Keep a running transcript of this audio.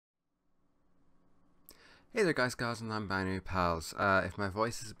Hey there guys, gals, and non-binary pals. If my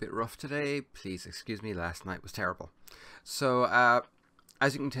voice is a bit rough today, please excuse me, last night was terrible. So,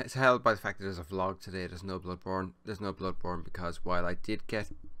 as you can tell by the fact that there's a vlog today, there's no Bloodborne because while I did get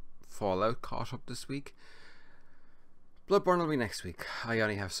Fallout caught up this week, Bloodborne will be next week. I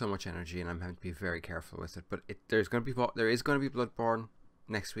only have so much energy and I'm having to be very careful with it, but there is going to be Bloodborne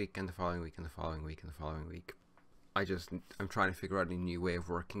next week and the following week and the following week and the following week. I'm trying to figure out a new way of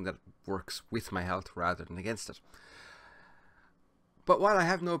working that works with my health rather than against it. But while I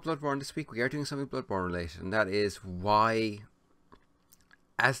have no Bloodborne this week, we are doing something Bloodborne related, and that is why,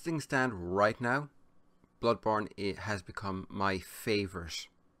 as things stand right now, Bloodborne has become my favourite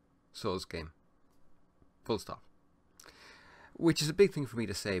Souls game. Full stop. Which is a big thing for me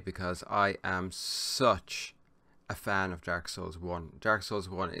to say because I am such a fan of Dark Souls 1. Dark Souls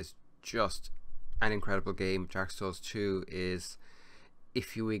 1 is just an incredible game. Dark Souls 2 is,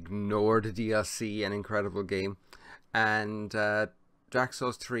 if you ignore the DLC, an incredible game. And Dark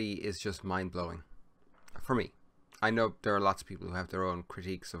Souls 3 is just mind-blowing for me. I know there are lots of people who have their own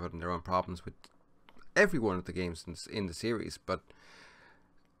critiques of it and their own problems with every one of the games in the series, but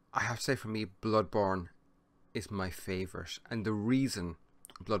I have to say, for me, Bloodborne is my favourite. And the reason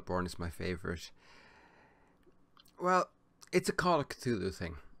Bloodborne is my favourite, well, it's a Call of Cthulhu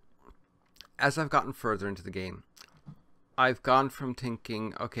thing. As I've gotten further into the game, I've gone from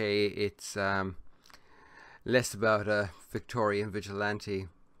thinking, okay, it's less about a Victorian vigilante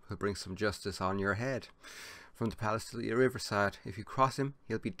who brings some justice on your head from the palace to the riverside. If you cross him,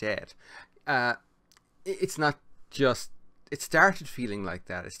 he'll be dead. It's not just... It started feeling like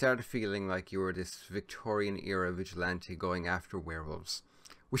that. It started feeling like you were this Victorian era vigilante going after werewolves,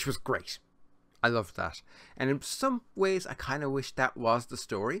 which was great. I loved that. And in some ways, I kind of wish that was the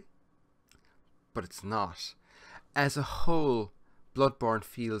story. But it's not. As a whole, Bloodborne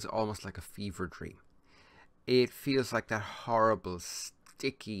feels almost like a fever dream. It feels like that horrible,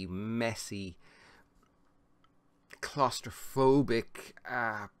 sticky, messy, claustrophobic,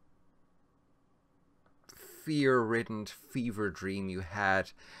 fear-ridden fever dream you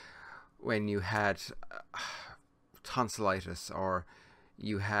had when you had tonsillitis, or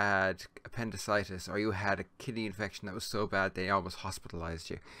you had appendicitis, or you had a kidney infection that was so bad they almost hospitalized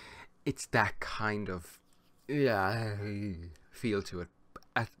you. It's that kind of feel to it.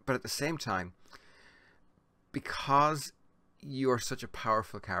 But at the same time, because you're such a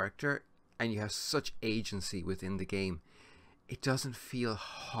powerful character and you have such agency within the game, it doesn't feel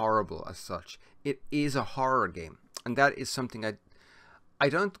horrible as such. It is a horror game. And that is something I'm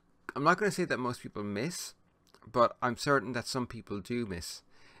not going to say that most people miss, but I'm certain that some people do miss,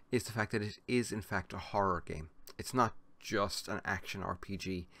 is the fact that it is in fact a horror game. It's not just an action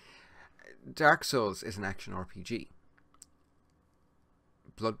RPG. Dark Souls is an action RPG.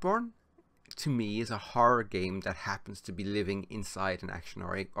 Bloodborne, to me, is a horror game that happens to be living inside an action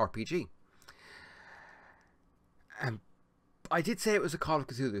RPG. And I did say it was a Call of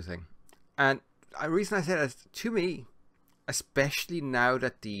Cthulhu thing. And the reason I said it is, to me, especially now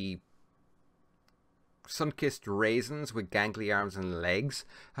that the sun-kissed raisins with gangly arms and legs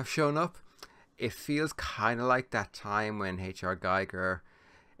have shown up, it feels kind of like that time when H.R. Geiger,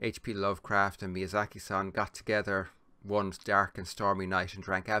 H.P. Lovecraft and Miyazaki-san got together one dark and stormy night and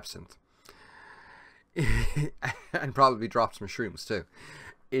drank absinthe. And probably dropped some shrooms too.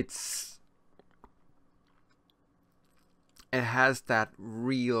 It has that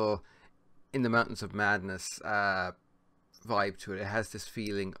real In the Mountains of Madness vibe to it. It has this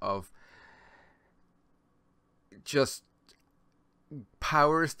feeling of just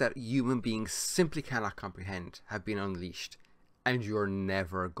powers that human beings simply cannot comprehend have been unleashed, and you're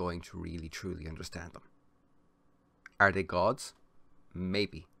never going to really truly understand them. Are they gods?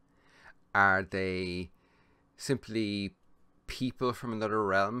 Maybe. Are they simply people from another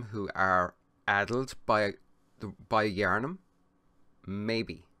realm who are addled by Yarnum?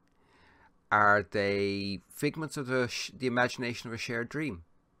 Maybe. Are they figments of the imagination of a shared dream?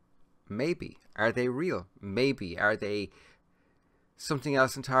 Maybe. Are they real? Maybe. Are they something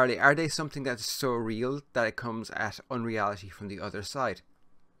else entirely? Are they something that's so real that it comes at unreality from the other side?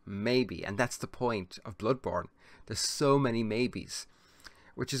 Maybe. And that's the point of Bloodborne. There's so many maybes,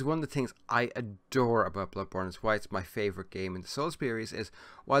 which is one of the things I adore about Bloodborne. It's why it's my favorite game in the Souls series. Is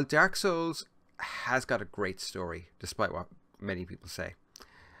while Dark Souls has got a great story, despite what many people say,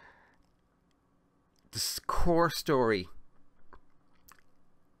 the core story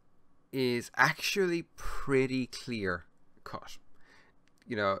is actually pretty clear cut.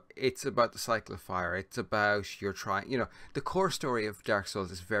 You know, it's about the cycle of fire. It's about the core story of Dark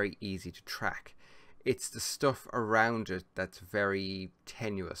Souls is very easy to track. It's the stuff around it that's very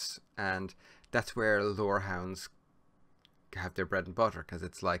tenuous, and that's where lore hounds have their bread and butter, because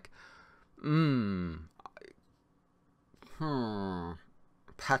it's like,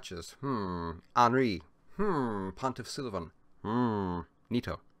 Patches, Henri, Pontiff Sylvan,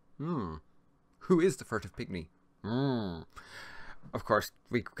 Nito, who is the furtive pygmy? Of course,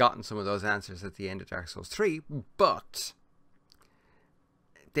 we've gotten some of those answers at the end of Dark Souls 3, but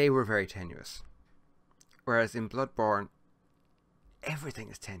they were very tenuous. Whereas in Bloodborne, everything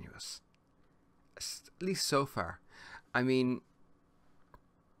is tenuous. At least so far. I mean,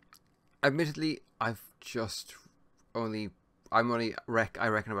 admittedly, I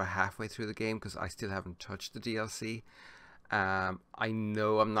reckon about halfway through the game, because I still haven't touched the DLC. I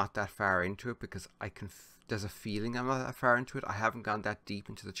know I'm not that far into it, because there's a feeling I'm not that far into it. I haven't gone that deep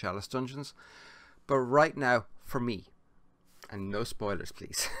into the Chalice dungeons. But right now, for me, and no spoilers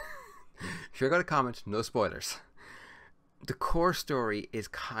please, if you're going to comment, no spoilers, the core story is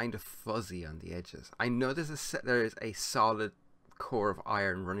kind of fuzzy on the edges. I know there is a solid core of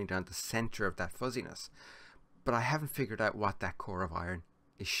iron running down the center of that fuzziness, but I haven't figured out what that core of iron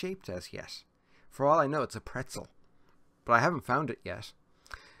is shaped as yet. For all I know, it's a pretzel, but I haven't found it yet.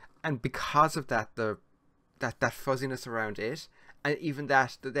 And because of that, that fuzziness around it, and even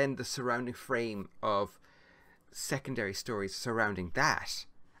then the surrounding frame of secondary stories surrounding that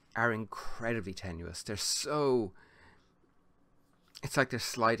are incredibly tenuous. It's like they're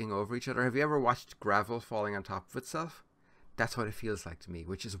sliding over each other. Have you ever watched gravel falling on top of itself? That's what it feels like to me,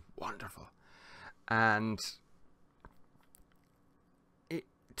 which is wonderful. And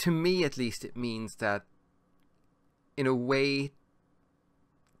to me, at least, it means that in a way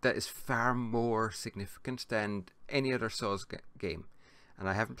that is far more significant than any other Souls game. And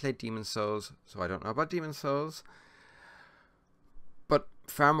I haven't played Demon's Souls, so I don't know about Demon's Souls. But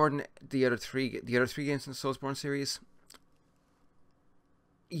far more than the other three games in the Soulsborne series,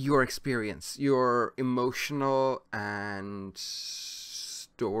 your experience, your emotional and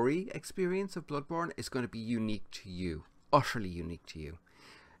story experience of Bloodborne is going to be unique to you, utterly unique to you.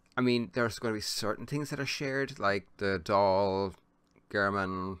 I mean, there's going to be certain things that are shared, like the doll,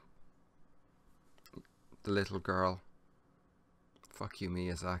 Gehrman, the little girl. Fuck you,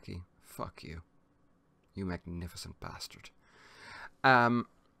 Miyazaki. Fuck you. You magnificent bastard. But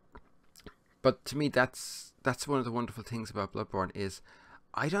to me, that's one of the wonderful things about Bloodborne is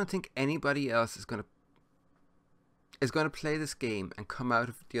I don't think anybody else is going to play this game and come out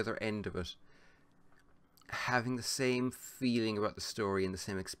of the other end of it having the same feeling about the story and the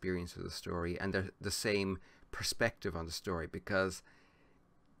same experience with the story and the same perspective on the story, because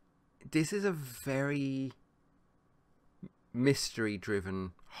this is a very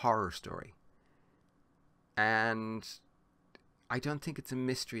mystery-driven horror story, and I don't think it's a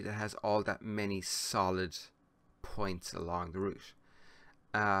mystery that has all that many solid points along the route.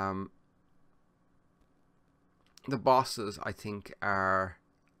 The bosses, I think, are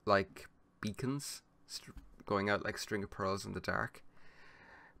like beacons going out like string of pearls in the dark,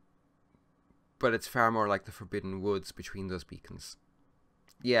 but it's far more like the forbidden woods between those beacons.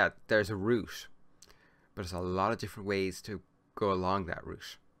 Yeah, there's a route, but there's a lot of different ways to go along that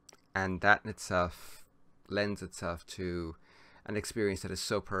route, and that in itself lends itself to an experience that is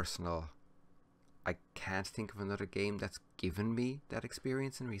so personal. I can't think of another game that's given me that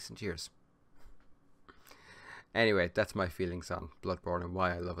experience in recent years. Anyway, that's my feelings on Bloodborne and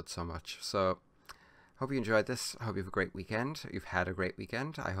why I love it so much. So, hope you enjoyed this. I hope you have a great weekend. You've had a great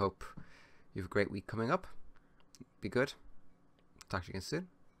weekend. I hope you have a great week coming up. Be good. Talk to you again soon.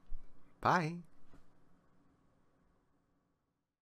 Bye.